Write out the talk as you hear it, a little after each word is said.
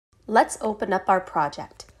Let's open up our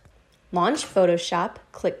project. Launch Photoshop,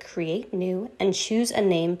 click Create New, and choose a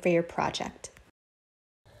name for your project.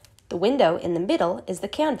 The window in the middle is the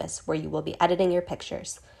canvas where you will be editing your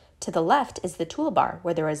pictures. To the left is the toolbar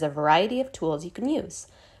where there is a variety of tools you can use.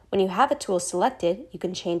 When you have a tool selected, you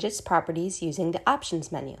can change its properties using the Options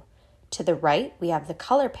menu. To the right, we have the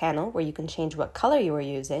Color panel where you can change what color you are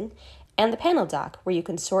using, and the Panel dock where you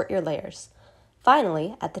can sort your layers.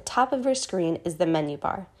 Finally, at the top of your screen is the menu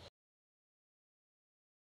bar.